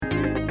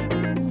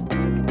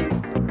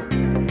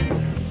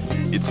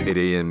It's 8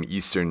 a.m.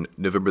 Eastern,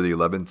 November the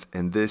 11th,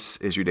 and this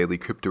is your daily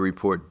crypto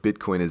report.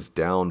 Bitcoin is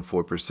down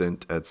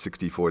 4% at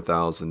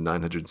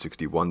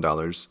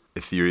 $64,961.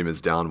 Ethereum is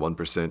down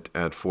 1%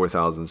 at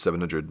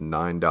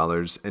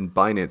 $4,709, and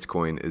Binance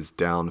Coin is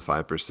down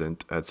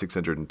 5% at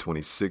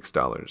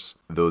 $626.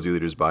 Those are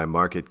leaders by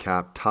market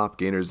cap. Top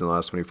gainers in the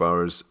last 24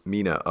 hours,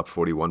 Mina up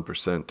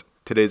 41%.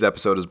 Today's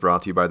episode is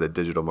brought to you by the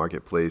digital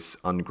marketplace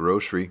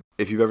Ungrocery.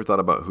 If you've ever thought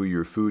about who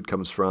your food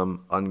comes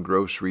from,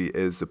 Ungrocery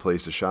is the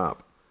place to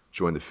shop.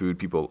 Join the food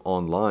people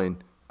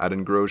online at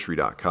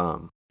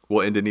ungrocery.com.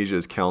 Well,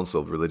 Indonesia's Council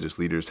of Religious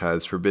Leaders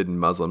has forbidden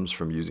Muslims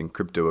from using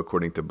crypto,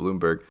 according to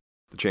Bloomberg.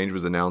 The change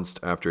was announced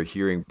after a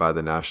hearing by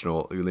the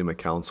National Ulema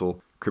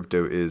Council.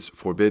 Crypto is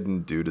forbidden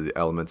due to the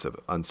elements of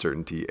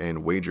uncertainty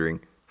and wagering.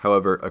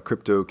 However, a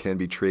crypto can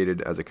be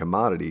traded as a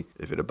commodity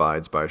if it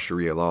abides by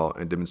Sharia law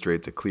and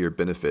demonstrates a clear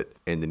benefit.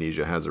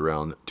 Indonesia has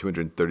around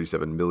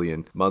 237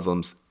 million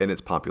Muslims in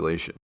its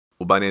population.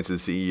 Well,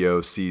 Binance's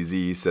CEO,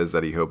 CZ, says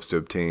that he hopes to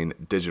obtain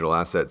digital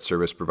asset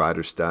service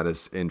provider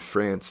status in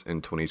France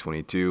in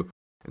 2022,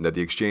 and that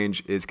the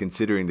exchange is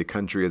considering the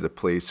country as a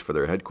place for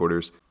their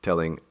headquarters,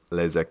 telling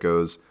Les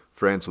Echos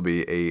France will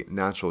be a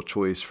natural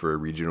choice for a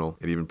regional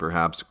and even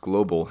perhaps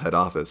global head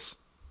office.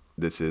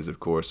 This is, of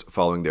course,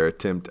 following their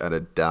attempt at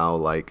a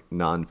DAO-like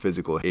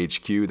non-physical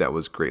HQ that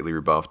was greatly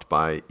rebuffed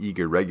by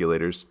eager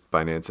regulators.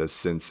 Binance has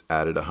since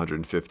added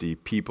 150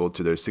 people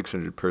to their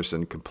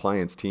 600-person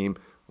compliance team,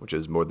 which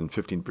is more than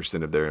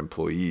 15% of their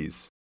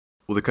employees.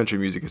 Well, the Country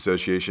Music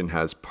Association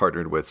has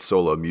partnered with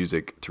Solo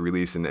Music to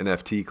release an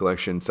NFT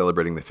collection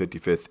celebrating the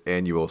 55th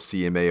annual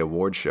CMA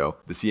Awards show.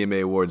 The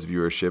CMA Awards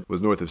viewership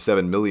was north of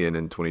 7 million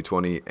in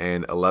 2020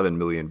 and 11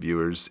 million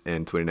viewers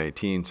in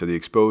 2019, so the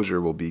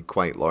exposure will be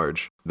quite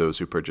large. Those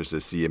who purchase a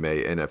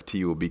CMA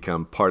NFT will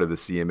become part of the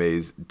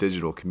CMA's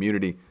digital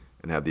community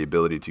and have the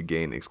ability to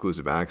gain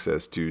exclusive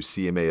access to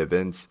CMA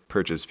events,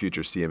 purchase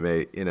future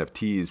CMA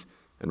NFTs,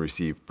 and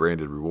receive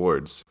branded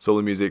rewards.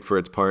 Solo Music, for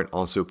its part,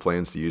 also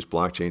plans to use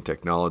blockchain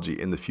technology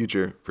in the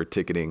future for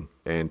ticketing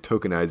and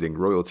tokenizing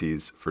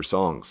royalties for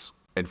songs.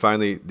 And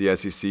finally, the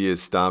SEC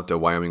has stopped a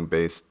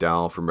Wyoming-based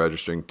DAO from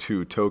registering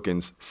 2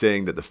 tokens,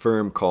 saying that the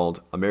firm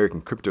called American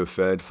Crypto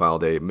Fed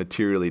filed a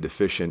materially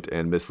deficient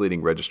and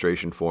misleading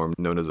registration form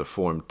known as a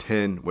Form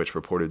 10, which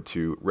purported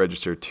to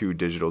register 2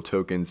 digital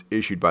tokens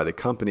issued by the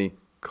company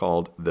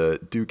called the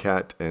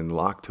Ducat and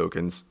Lock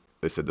tokens.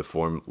 They said the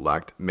form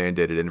lacked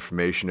mandated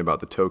information about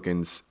the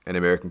tokens and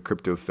American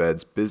Crypto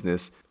Fed's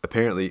business.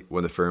 Apparently,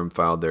 when the firm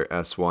filed their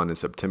S-1 in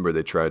September,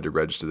 they tried to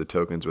register the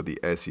tokens with the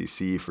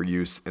SEC for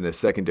use in a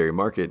secondary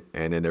market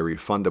and in their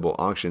refundable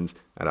auctions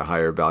at a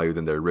higher value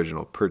than their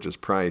original purchase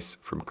price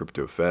from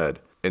Crypto Fed.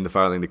 In the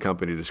filing, the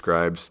company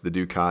describes the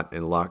Ducat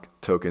and Lock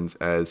tokens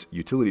as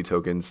utility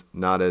tokens,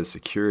 not as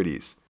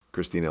securities.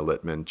 Christina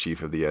Littman,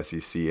 chief of the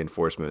SEC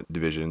Enforcement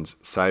Division's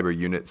cyber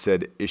unit,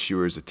 said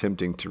issuers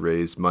attempting to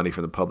raise money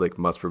from the public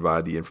must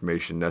provide the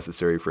information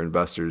necessary for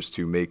investors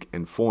to make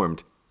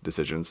informed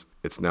decisions.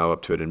 It's now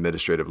up to an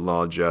administrative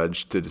law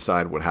judge to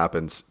decide what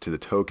happens to the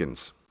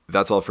tokens.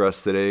 That's all for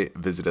us today.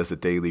 Visit us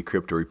at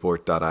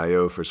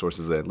dailycryptoreport.io for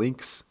sources and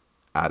links.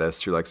 Add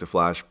us to your Alexa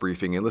Flash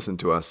briefing and listen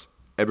to us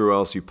everywhere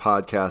else you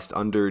podcast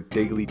under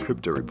Daily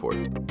Crypto Report.